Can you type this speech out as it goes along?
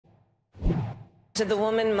To the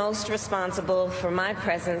woman most responsible for my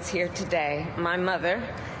presence here today, my mother,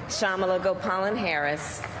 Kamala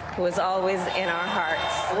Harris, who is always in our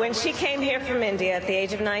hearts. When she came here from India at the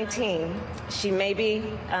age of 19, she maybe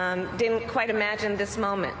didn't quite imagine this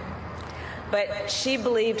moment, but she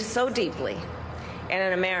believed so deeply in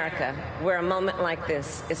an America where a moment like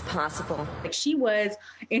this is possible. She was,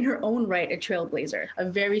 in her own right, a trailblazer, a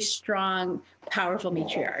very strong, powerful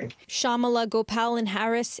matriarch. Kamala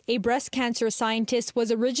Harris, a breast cancer scientist,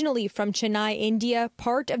 was originally from Chennai, India,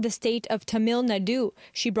 part of the state of Tamil Nadu.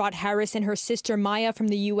 She brought Harris and her sister Maya from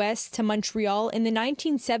the U.S. to Montreal in the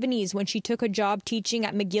 1970s when she took a job teaching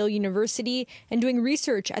at McGill University and doing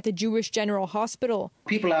research at the Jewish General Hospital.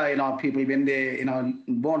 People are, people when they,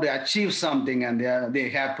 want to achieve something and they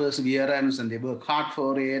have perseverance and they work hard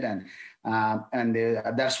for it, and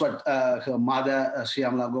that's what her mother,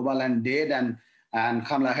 Kamala Gopalan, did, and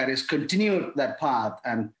Kamala Harris continued that path.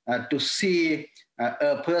 And to see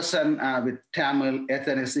a person with Tamil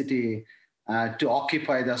ethnicity to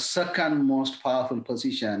occupy the second most powerful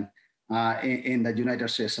position in the United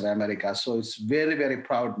States of America. So it's very, very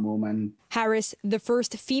proud moment. Harris, the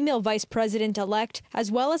first female vice president-elect,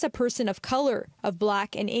 as well as a person of color, of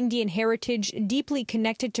Black and Indian heritage, deeply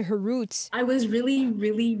connected to her roots. I was really,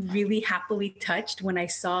 really, really happily touched when I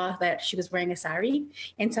saw that she was wearing a sari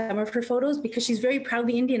in some of her photos, because she's very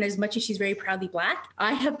proudly Indian as much as she's very proudly Black.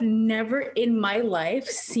 I have never in my life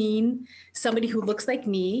seen somebody who looks like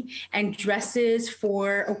me and dresses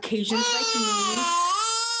for occasions like me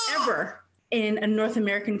ever in a North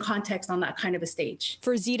American context on that kind of a stage.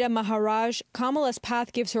 For Zita Maharaj, Kamala's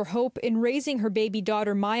path gives her hope in raising her baby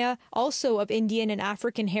daughter Maya, also of Indian and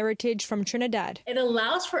African heritage from Trinidad. It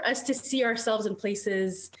allows for us to see ourselves in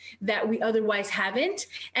places that we otherwise haven't,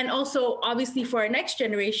 and also obviously for our next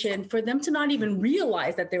generation, for them to not even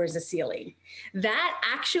realize that there is a ceiling. That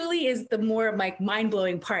actually is the more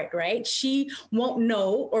mind-blowing part, right? She won't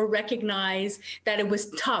know or recognize that it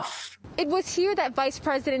was tough. It was here that Vice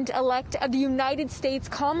President-elect of the United States,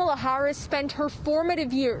 Kamala Harris, spent her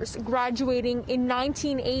formative years, graduating in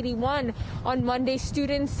 1981. On Monday,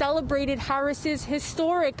 students celebrated Harris's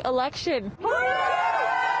historic election.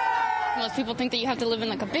 Most people think that you have to live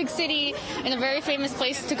in a big city, in a very famous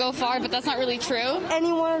place to go far, but that's not really true.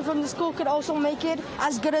 Anyone from the school could also make it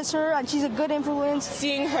as good as her, and she's a good influence.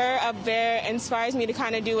 Seeing her up there inspires me to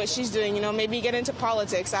kind of do what she's doing, maybe get into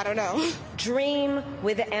politics, I don't know. Dream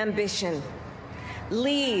with ambition,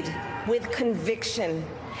 lead with conviction,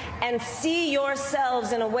 and see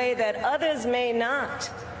yourselves in a way that others may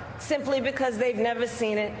not, simply because they've never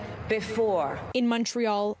seen it before. In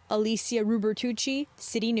Montreal, Alicia Rubertucci,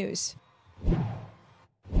 City News.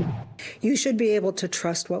 You should be able to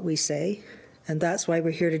trust what we say, and that's why we're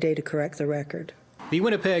here today to correct the record. The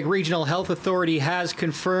Winnipeg Regional Health Authority has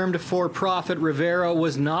confirmed for-profit Rivera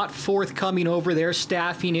was not forthcoming over their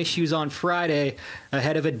staffing issues on Friday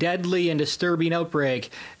ahead of a deadly and disturbing outbreak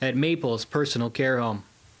at Maple's personal care home.